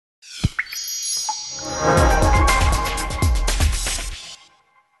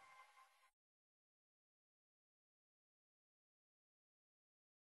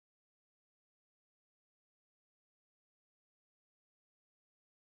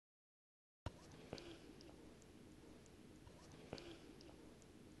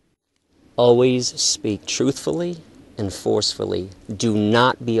Always speak truthfully and forcefully. Do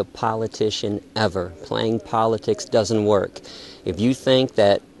not be a politician ever. Playing politics doesn't work. If you think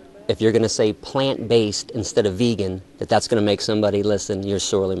that if you're going to say plant-based instead of vegan, that's going to make somebody listen, you're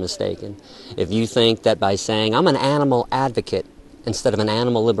sorely mistaken. If you think that by saying, I'm an animal advocate instead of an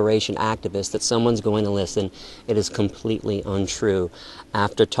animal liberation activist, that someone's going to listen, it is completely untrue.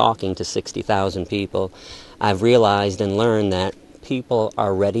 After talking to 60,000 people, I've realized and learned that people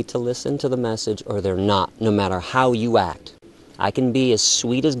are ready to listen to the message or they're not, no matter how you act. I can be as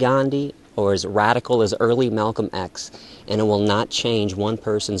sweet as Gandhi or as radical as early Malcolm X, and it will not change one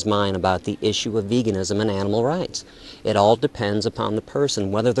person's mind about the issue of veganism and animal rights. It all depends upon the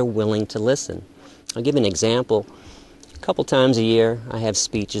person, whether they're willing to listen. I'll give you an example. A couple times a year, I have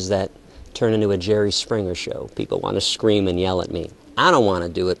speeches that turn into a Jerry Springer show. People want to scream and yell at me. I don't want to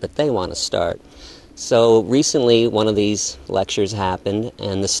do it, but they want to start. So recently, one of these lectures happened,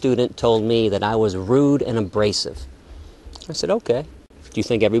 and the student told me that I was rude and abrasive. I said, okay. Do you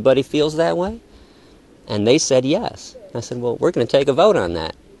think everybody feels that way? And they said yes. I said, well, we're going to take a vote on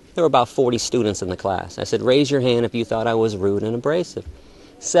that. There were about 40 students in the class. I said, raise your hand if you thought I was rude and abrasive.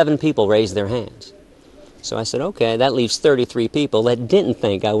 7 people raised their hands. So I said, okay, that leaves 33 people that didn't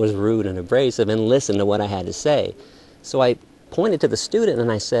think I was rude and abrasive and listened to what I had to say. So I pointed to the student and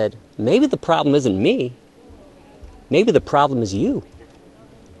I said, maybe the problem isn't me. Maybe the problem is you.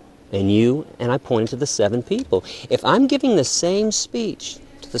 And I pointed to the 7 people. If I'm giving the same speech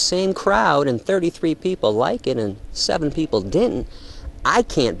to the same crowd and 33 people like it and 7 people didn't, I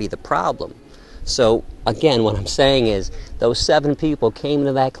can't be the problem. So again, what I'm saying is those 7 people came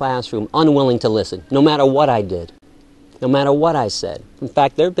into that classroom unwilling to listen, no matter what I did, no matter what I said. In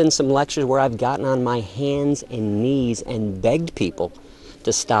fact, there have been some lectures where I've gotten on my hands and knees and begged people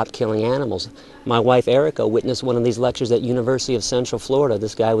to stop killing animals. My wife Erica witnessed one of these lectures at University of Central Florida.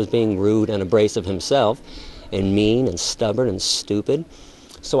 This guy was being rude and abrasive himself, and mean and stubborn and stupid.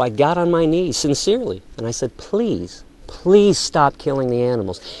 So I got on my knees sincerely and I said, please stop killing the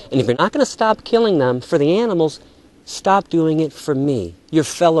animals. And if you're not going to stop killing them for the animals, stop doing it for me, your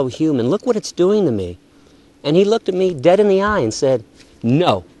fellow human. Look what it's doing to me. And he looked at me dead in the eye and said,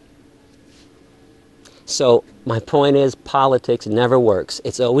 no. So my point is, politics never works.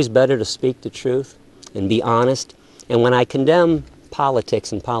 It's always better to speak the truth and be honest. And when I condemn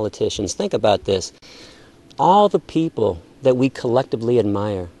politics and politicians, think about this. All the people that we collectively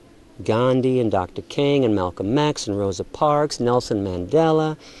admire, Gandhi and Dr. King and Malcolm X and Rosa Parks, Nelson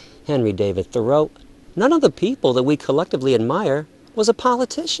Mandela, Henry David Thoreau, none of the people that we collectively admire was a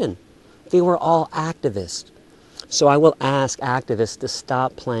politician. They were all activists. So I will ask activists to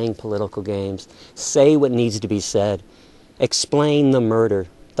stop playing political games, say what needs to be said, explain the murder,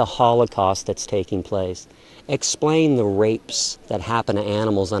 the Holocaust that's taking place, explain the rapes that happen to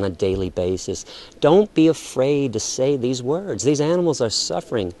animals on a daily basis. Don't be afraid to say these words. These animals are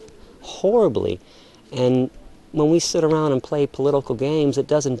suffering horribly, and when we sit around and play political games, it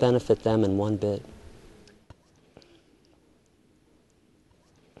doesn't benefit them in one bit.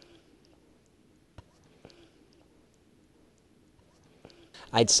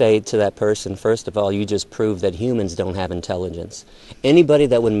 I'd say to that person, first of all, you just proved that humans don't have intelligence. Anybody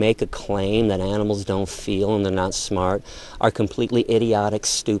that would make a claim that animals don't feel and they're not smart are completely idiotic,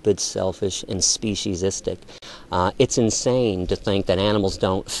 stupid, selfish, and speciesistic. It's insane to think that animals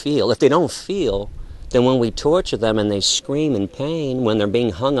don't feel. If they don't feel, then when we torture them and they scream in pain, when they're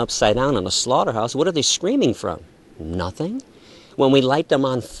being hung upside down in a slaughterhouse, what are they screaming from? Nothing. When we light them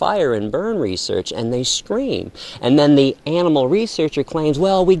on fire in burn research and they scream. And then the animal researcher claims,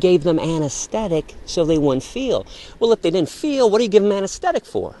 well, we gave them anesthetic so they wouldn't feel. Well, if they didn't feel, what do you give them anesthetic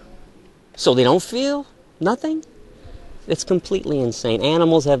for? So they don't feel? Nothing? It's completely insane.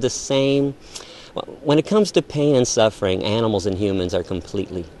 Animals have the same... When it comes to pain and suffering, animals and humans are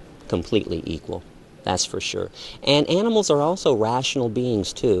completely equal. That's for sure. And animals are also rational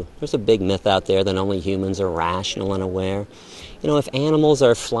beings, too. There's a big myth out there that only humans are rational and aware. You know, if animals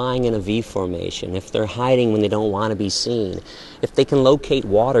are flying in a V formation, if they're hiding when they don't want to be seen, if they can locate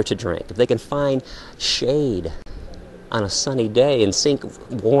water to drink, if they can find shade on a sunny day and seek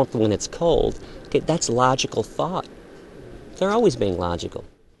warmth when it's cold, okay, that's logical thought. They're always being logical.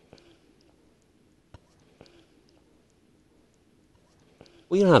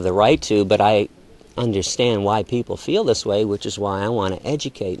 We don't have the right to, but I understand why people feel this way, which is why I want to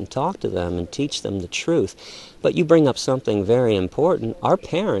educate and talk to them and teach them the truth. But you bring up something very important. Our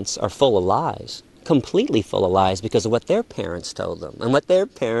parents are full of lies, completely full of lies, because of what their parents told them and what their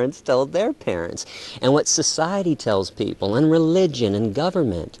parents told their parents and what society tells people and religion and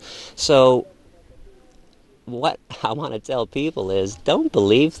government. So what I want to tell people is don't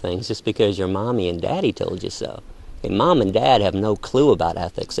believe things just because your mommy and daddy told you so. Okay, mom and dad have no clue about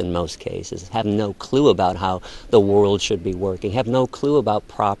ethics in most cases, have no clue about how the world should be working, have no clue about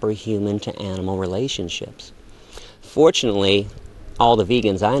proper human to animal relationships. Fortunately, all the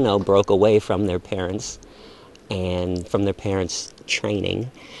vegans I know broke away from their parents and from their parents'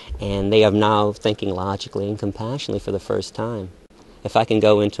 training, and they are now thinking logically and compassionately for the first time. If I can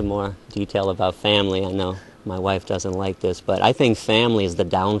go into more detail about family, I know my wife doesn't like this, but I think family is the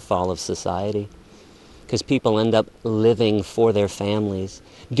downfall of society because people end up living for their families,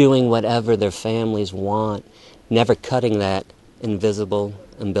 doing whatever their families want, never cutting that invisible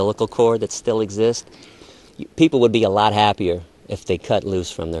umbilical cord that still exists. People would be a lot happier if they cut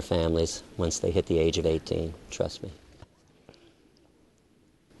loose from their families once they hit the age of 18, trust me.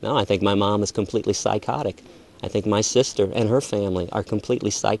 No, I think my mom is completely psychotic. I think my sister and her family are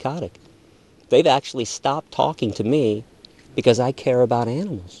completely psychotic. They've actually stopped talking to me because I care about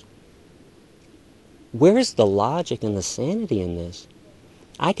animals. Where's the logic and the sanity in this?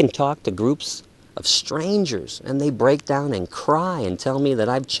 I can talk to groups of strangers and they break down and cry and tell me that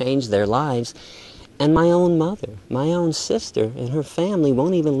I've changed their lives, and my own mother, my own sister, and her family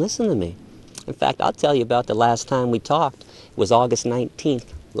won't even listen to me. In fact, I'll tell you about the last time we talked. It was August 19th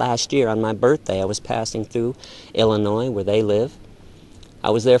last year on my birthday. I was passing through Illinois where they live.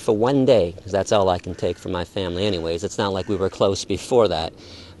 I was there for one day, because that's all I can take from my family anyways. It's not like we were close before that.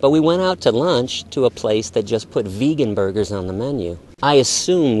 But we went out to lunch to a place that just put vegan burgers on the menu. I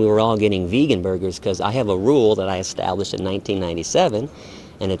assumed we were all getting vegan burgers because I have a rule that I established in 1997,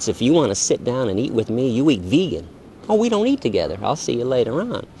 and it's if you want to sit down and eat with me, you eat vegan. Oh, we don't eat together. I'll see you later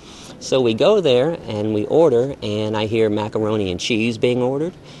on. So we go there and we order, and I hear macaroni and cheese being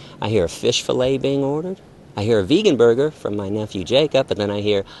ordered. I hear a fish fillet being ordered. I hear a vegan burger from my nephew Jacob, and then I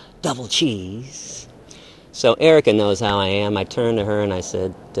hear double cheese. So Erica knows how I am. I turned to her and I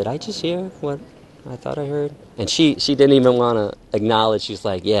said, "Did I just hear what I thought I heard?" And she didn't even want to acknowledge. She's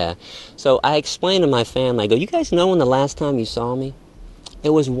like, "Yeah." So I explained to my family, I go, "You guys know when the last time you saw me? It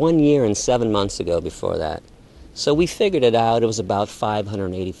was 1 year and 7 months ago before that." So we figured it out. It was about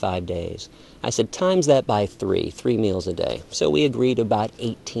 585 days. I said, times that by three meals a day. So we agreed about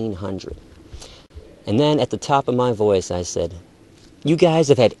 1,800. And then at the top of my voice, I said, "You guys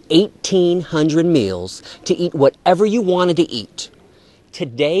have had 1,800 meals to eat whatever you wanted to eat.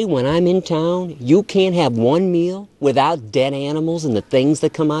 Today, when I'm in town, you can't have one meal without dead animals and the things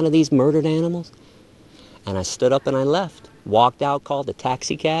that come out of these murdered animals." And I stood up and I left. Walked out, called a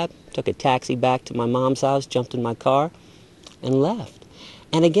taxi cab, took a taxi back to my mom's house, jumped in my car, and left.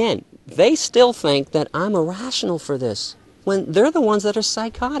 And again, they still think that I'm irrational for this, when they're the ones that are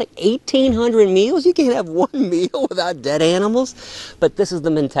psychotic. 1,800 meals? You can't have one meal without dead animals? But this is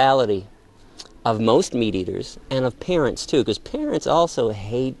the mentality of most meat eaters and of parents too, because parents also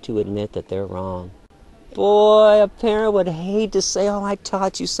hate to admit that they're wrong. Boy, a parent would hate to say, "Oh, I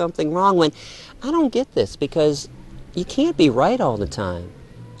taught you something wrong," when I don't get this, because you can't be right all the time.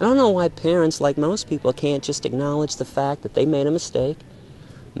 I don't know why parents, like most people, can't just acknowledge the fact that they made a mistake,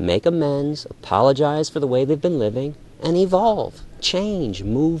 make amends, apologize for the way they've been living, and evolve, change,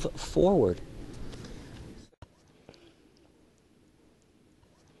 move forward.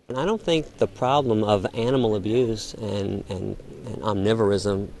 And I don't think the problem of animal abuse and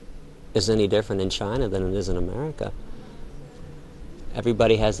omnivorism is any different in China than it is in America.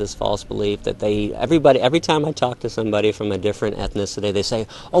 Everybody has this false belief that every time I talk to somebody from a different ethnicity, they say,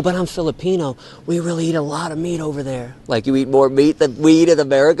 "Oh, but I'm Filipino. We really eat a lot of meat over there." Like you eat more meat than we eat in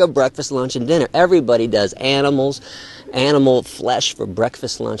America, breakfast, lunch, and dinner. Everybody does animal flesh for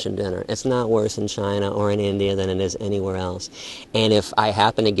breakfast, lunch, and dinner. It's not worse in China or in India than it is anywhere else. And if I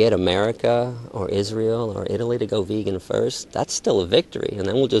happen to get America or Israel or Italy to go vegan first, that's still a victory. And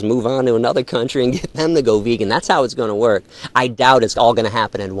then we'll just move on to another country and get them to go vegan. That's how it's going to work. I doubt it's all going to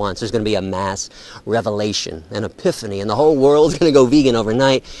happen at once. There's going to be a mass revelation, an epiphany, and the whole world's going to go vegan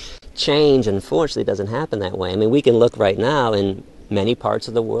overnight. Change, unfortunately, doesn't happen that way. I mean, we can look right now in many parts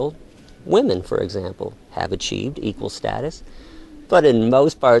of the world. Women, for example, have achieved equal status, but in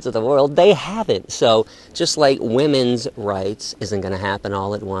most parts of the world, they haven't. So just like women's rights isn't going to happen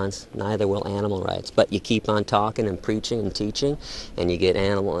all at once, neither will animal rights. But you keep on talking and preaching and teaching, and you get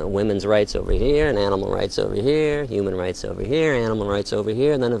women's rights over here, and animal rights over here, human rights over here, animal rights over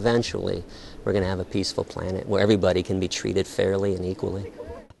here, and then eventually we're going to have a peaceful planet where everybody can be treated fairly and equally.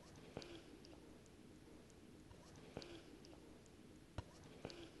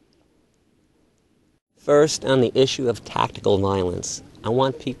 First, on the issue of tactical violence, I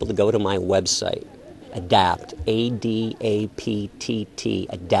want people to go to my website, ADAPT, A-D-A-P-T-T,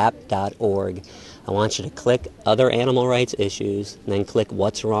 adapt.org. I want you to click Other Animal Rights Issues, and then click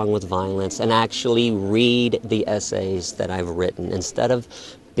What's Wrong with Violence, and actually read the essays that I've written instead of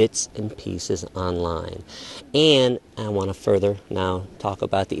bits and pieces online. And I want to further now talk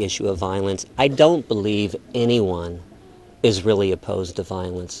about the issue of violence. I don't believe anyone is really opposed to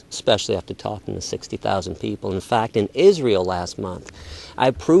violence, especially after talking to 60,000 people. In fact, in Israel last month,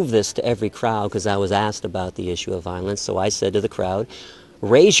 I proved this to every crowd because I was asked about the issue of violence. So I said to the crowd,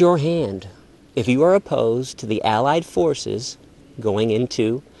 raise your hand if you are opposed to the Allied forces going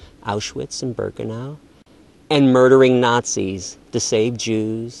into Auschwitz and Birkenau and murdering Nazis to save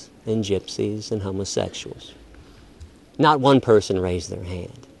Jews and gypsies and homosexuals. Not one person raised their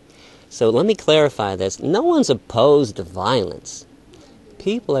hand. So let me clarify this. No one's opposed to violence.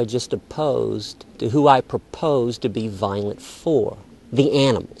 People are just opposed to who I propose to be violent for, the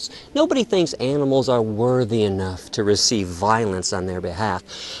animals. Nobody thinks animals are worthy enough to receive violence on their behalf.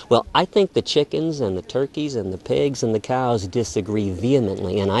 Well, I think the chickens and the turkeys and the pigs and the cows disagree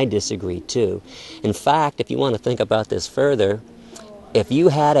vehemently, and I disagree too. In fact, if you want to think about this further, if you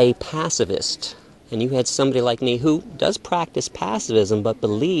had a pacifist, and you had somebody like me who does practice pacifism but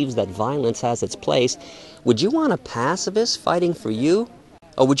believes that violence has its place, would you want a pacifist fighting for you?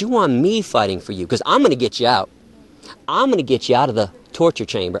 Or would you want me fighting for you? Because I'm going to get you out. I'm going to get you out of the torture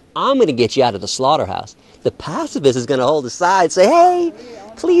chamber. I'm going to get you out of the slaughterhouse. The pacifist is going to hold aside and say, hey,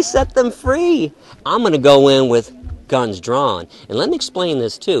 please set them free. I'm going to go in with guns drawn. And let me explain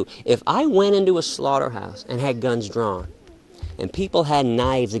this too. If I went into a slaughterhouse and had guns drawn, and people had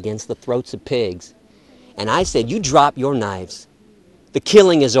knives against the throats of pigs, and I said, you drop your knives. The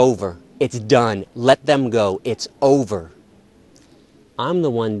killing is over. It's done. Let them go. It's over. I'm the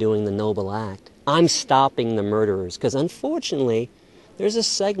one doing the noble act. I'm stopping the murderers. Because unfortunately, there's a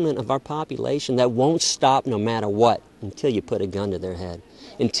segment of our population that won't stop no matter what until you put a gun to their head.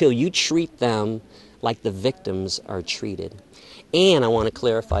 Until you treat them like the victims are treated. And I want to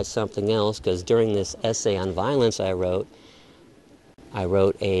clarify something else, because during this essay on violence I wrote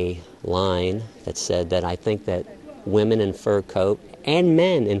a line that said that I think that women in fur coat and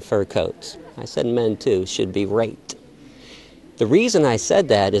men in fur coats, I said men too, should be raped. The reason I said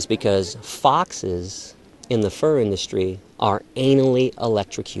that is because foxes in the fur industry are anally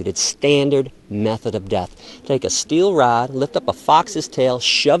electrocuted. Standard method of death. Take a steel rod, lift up a fox's tail,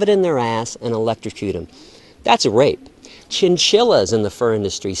 shove it in their ass, and electrocute them. That's a rape. Chinchillas in the fur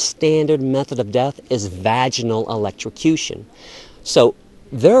industry, standard method of death is vaginal electrocution. So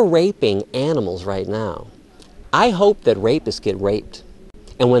they're raping animals right now. I hope that rapists get raped.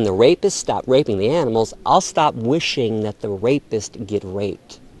 And when the rapists stop raping the animals, I'll stop wishing that the rapist get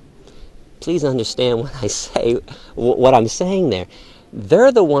raped. Please understand what I say, what I'm saying there.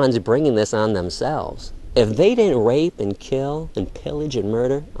 They're the ones bringing this on themselves. If they didn't rape and kill and pillage and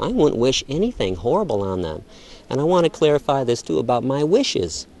murder, I wouldn't wish anything horrible on them. And I want to clarify this too about my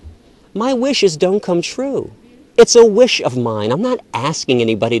wishes. My wishes don't come true. It's a wish of mine. I'm not asking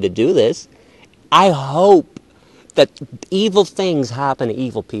anybody to do this. I hope that evil things happen to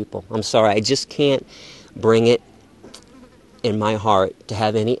evil people. I'm sorry, I just can't bring it in my heart to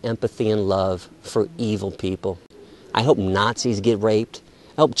have any empathy and love for evil people. I hope Nazis get raped.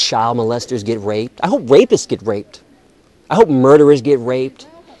 I hope child molesters get raped. I hope rapists get raped. I hope murderers get raped.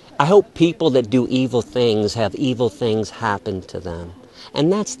 I hope people that do evil things have evil things happen to them.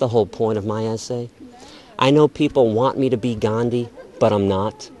 And that's the whole point of my essay. I know people want me to be Gandhi, but I'm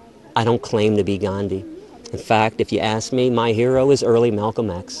not. I don't claim to be Gandhi. In fact, if you ask me, my hero is early Malcolm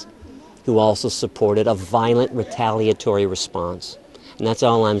X, who also supported a violent retaliatory response. And that's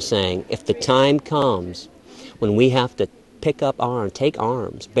all I'm saying. If the time comes when we have to pick up arms, take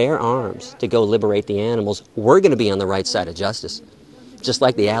arms, bear arms to go liberate the animals, we're going to be on the right side of justice. Just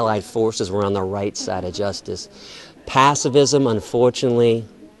like the Allied forces were on the right side of justice. Pacifism, unfortunately,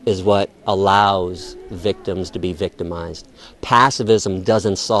 is what allows victims to be victimized. Pacifism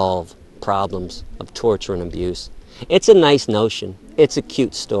doesn't solve problems of torture and abuse. It's a nice notion. It's a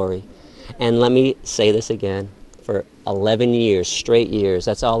cute story. And let me say this again. For 11 years, straight years,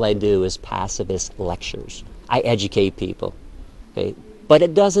 that's all I do is pacifist lectures. I educate people. Okay? But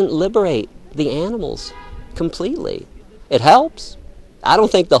it doesn't liberate the animals completely. It helps. I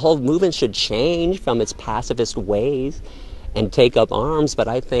don't think the whole movement should change from its pacifist ways and take up arms, but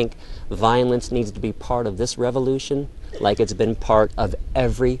I think violence needs to be part of this revolution like it's been part of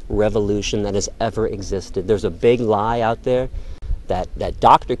every revolution that has ever existed. There's a big lie out there that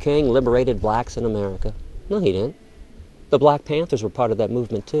Dr. King liberated blacks in America. No, he didn't. The Black Panthers were part of that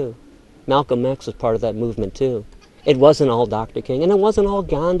movement too. Malcolm X was part of that movement too. It wasn't all Dr. King, and it wasn't all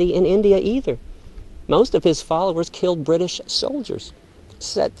Gandhi in India either. Most of his followers killed British soldiers,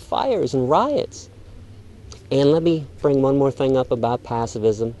 set fires and riots. And let me bring one more thing up about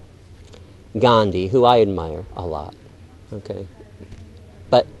pacifism. Gandhi, who I admire a lot, okay?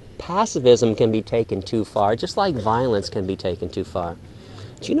 But pacifism can be taken too far, just like violence can be taken too far.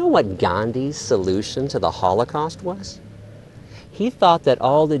 Do you know what Gandhi's solution to the Holocaust was? He thought that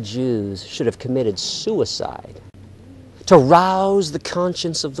all the Jews should have committed suicide to rouse the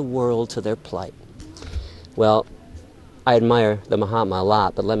conscience of the world to their plight. Well, I admire the Mahatma a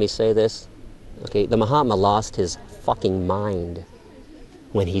lot, but let me say this. Okay, the Mahatma lost his fucking mind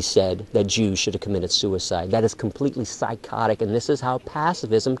when he said that Jews should have committed suicide. That is completely psychotic, and this is how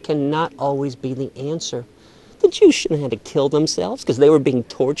pacifism cannot always be the answer. The Jews shouldn't have had to kill themselves because they were being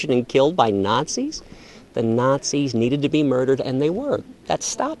tortured and killed by Nazis. The Nazis needed to be murdered, and they were. That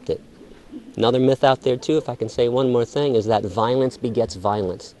stopped it. Another myth out there, too, if I can say one more thing, is that violence begets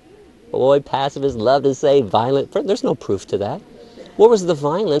violence. Boy, pacifists love to say violent. There's no proof to that. What was the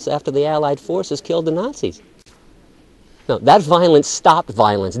violence after the Allied forces killed the Nazis? No, that violence stopped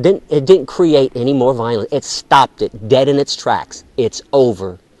violence. It didn't create any more violence. It stopped it, dead in its tracks. It's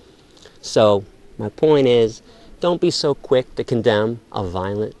over. So, my point is, don't be so quick to condemn a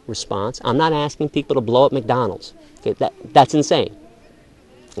violent response. I'm not asking people to blow up McDonald's. Okay, that's insane.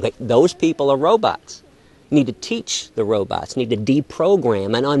 Okay, those people are robots. You need to teach the robots. You need to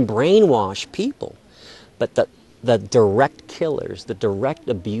deprogram and unbrainwash people. But the direct killers, the direct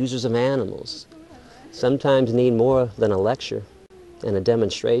abusers of animals, sometimes need more than a lecture and a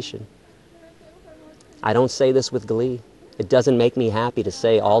demonstration. I don't say this with glee. It doesn't make me happy to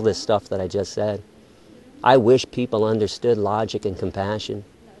say all this stuff that I just said. I wish people understood logic and compassion.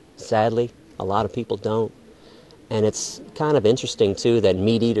 Sadly, a lot of people don't. And it's kind of interesting, too, that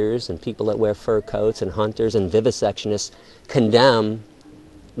meat eaters and people that wear fur coats and hunters and vivisectionists condemn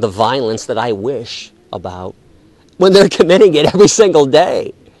the violence that I wish about when they're committing it every single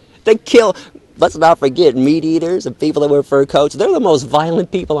day. They kill, let's not forget, meat eaters and people that wear fur coats. They're the most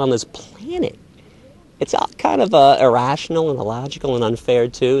violent people on this planet. It's kind of irrational and illogical and unfair,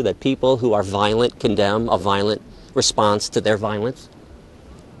 too, that people who are violent condemn a violent response to their violence.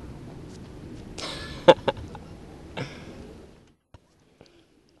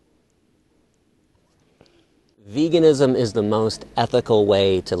 Veganism is the most ethical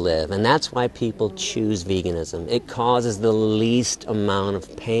way to live, and that's why people choose veganism. It causes the least amount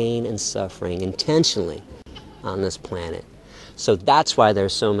of pain and suffering intentionally on this planet. So that's why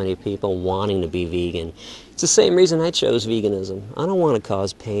there's so many people wanting to be vegan. It's the same reason I chose veganism. I don't want to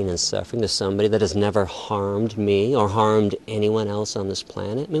cause pain and suffering to somebody that has never harmed me or harmed anyone else on this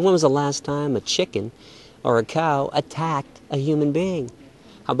planet. I mean, when was the last time a chicken or a cow attacked a human being?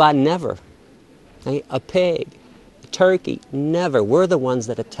 How about never? A pig, a turkey, never. We're the ones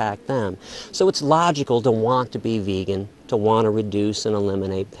that attack them. So it's logical to want to be vegan, to want to reduce and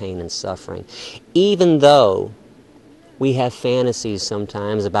eliminate pain and suffering. Even though we have fantasies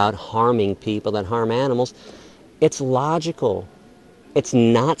sometimes about harming people that harm animals, it's logical. It's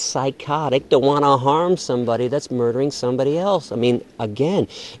not psychotic to want to harm somebody that's murdering somebody else. I mean, again,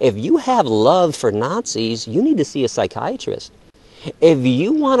 if you have love for Nazis, you need to see a psychiatrist. If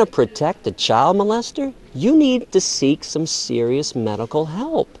you want to protect a child molester, you need to seek some serious medical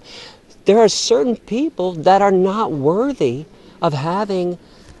help. There are certain people that are not worthy of having...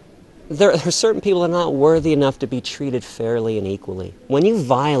 There are certain people that are not worthy enough to be treated fairly and equally. When you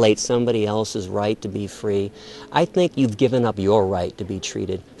violate somebody else's right to be free, I think you've given up your right to be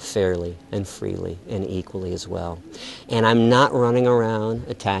treated fairly and freely and equally as well. And I'm not running around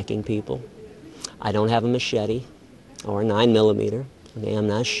attacking people. I don't have a machete or a 9mm. Okay, I'm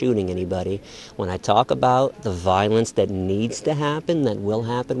not shooting anybody. When I talk about the violence that needs to happen, that will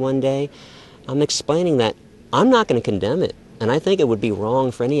happen one day, I'm explaining that I'm not going to condemn it. And I think it would be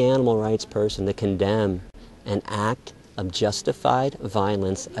wrong for any animal rights person to condemn an act of justified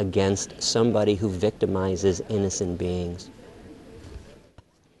violence against somebody who victimizes innocent beings.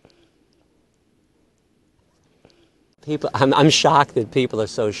 I'm shocked that people are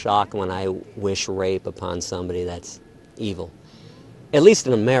so shocked when I wish rape upon somebody that's evil. At least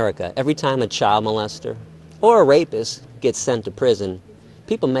in America, every time a child molester or a rapist gets sent to prison,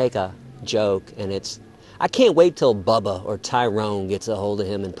 people make a joke, and it's, I can't wait till Bubba or Tyrone gets a hold of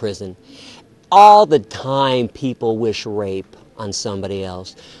him in prison. All the time people wish rape on somebody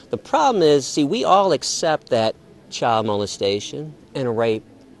else. The problem is, see, we all accept that child molestation and rape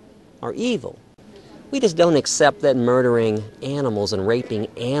are evil. We just don't accept that murdering animals and raping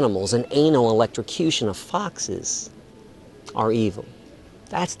animals and anal electrocution of foxes are evil.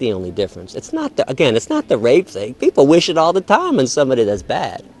 That's the only difference. It's not it's not the rape thing. People wish it all the time on somebody that's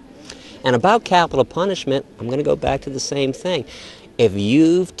bad. And about capital punishment, I'm going to go back to the same thing. If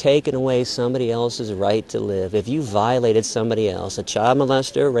you've taken away somebody else's right to live, if you violated somebody else, a child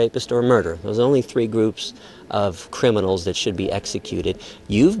molester, rapist, or murderer, those are only three groups of criminals that should be executed,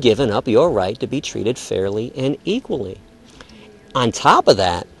 you've given up your right to be treated fairly and equally. On top of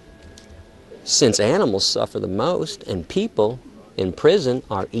that, since animals suffer the most and people in prison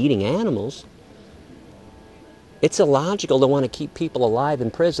are eating animals, it's illogical to want to keep people alive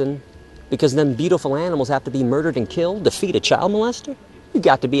in prison because then beautiful animals have to be murdered and killed to feed a child molester? You've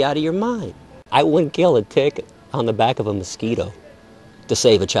got to be out of your mind. I wouldn't kill a tick on the back of a mosquito to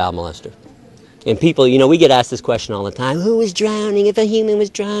save a child molester. And people, we get asked this question all the time. Who was drowning? If a human was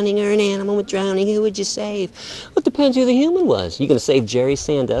drowning or an animal was drowning, who would you save? Well, it depends who the human was. You going to save Jerry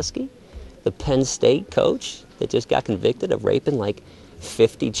Sandusky, the Penn State coach that just got convicted of raping like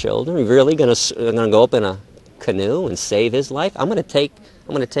 50 children? Are you really going to go up in a canoe and save his life? I'm going to take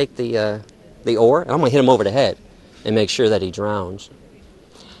the oar and I'm going to hit him over the head and make sure that he drowns.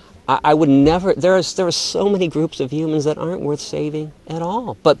 I would never. There are so many groups of humans that aren't worth saving at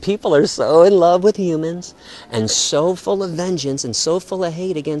all. But people are so in love with humans and so full of vengeance and so full of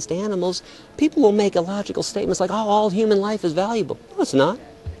hate against animals, people will make illogical statements like, oh, all human life is valuable. No, it's not.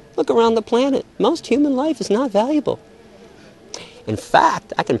 Look around the planet. Most human life is not valuable. In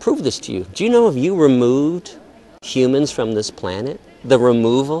fact, I can prove this to you. Do you know if you removed humans from this planet, the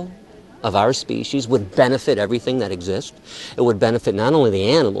removal of our species would benefit everything that exists? It would benefit not only the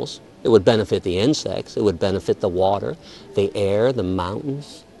animals, it would benefit the insects, it would benefit the water, the air, the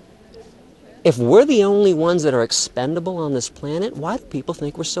mountains. If we're the only ones that are expendable on this planet, why do people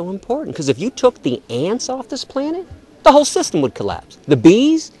think we're so important? Because if you took the ants off this planet, the whole system would collapse. The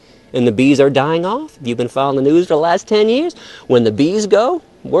bees, and the bees are dying off. If you've been following the news for the last 10 years, when the bees go,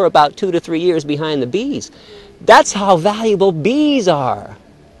 we're about 2 to 3 years behind the bees. That's how valuable bees are.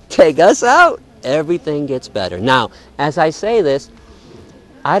 Take us out, everything gets better. Now, as I say this,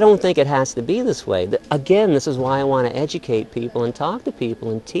 I don't think it has to be this way. Again, this is why I want to educate people and talk to people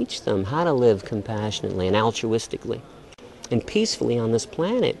and teach them how to live compassionately and altruistically and peacefully on this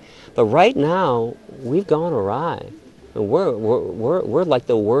planet. But right now, we've gone awry. We're like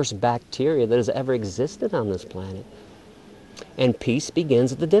the worst bacteria that has ever existed on this planet. And peace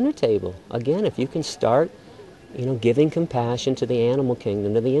begins at the dinner table. Again, if you can start giving compassion to the animal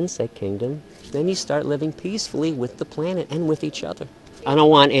kingdom, to the insect kingdom, then you start living peacefully with the planet and with each other. I don't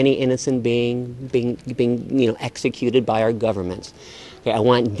want any innocent being executed by our governments. Okay, I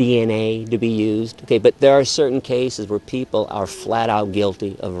want DNA to be used. Okay, but there are certain cases where people are flat out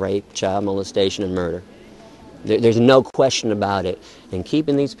guilty of rape, child molestation, and murder. There's no question about it. And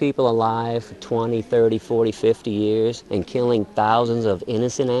keeping these people alive for 20, 30, 40, 50 years and killing thousands of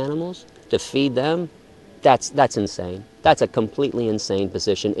innocent animals to feed them, that's insane. That's a completely insane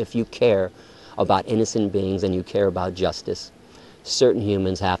position if you care about innocent beings and you care about justice. Certain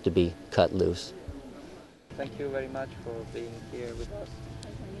humans have to be cut loose. Thank you very much for being here with us.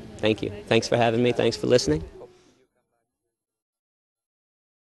 Thank you. Thanks for having me. Thanks for listening.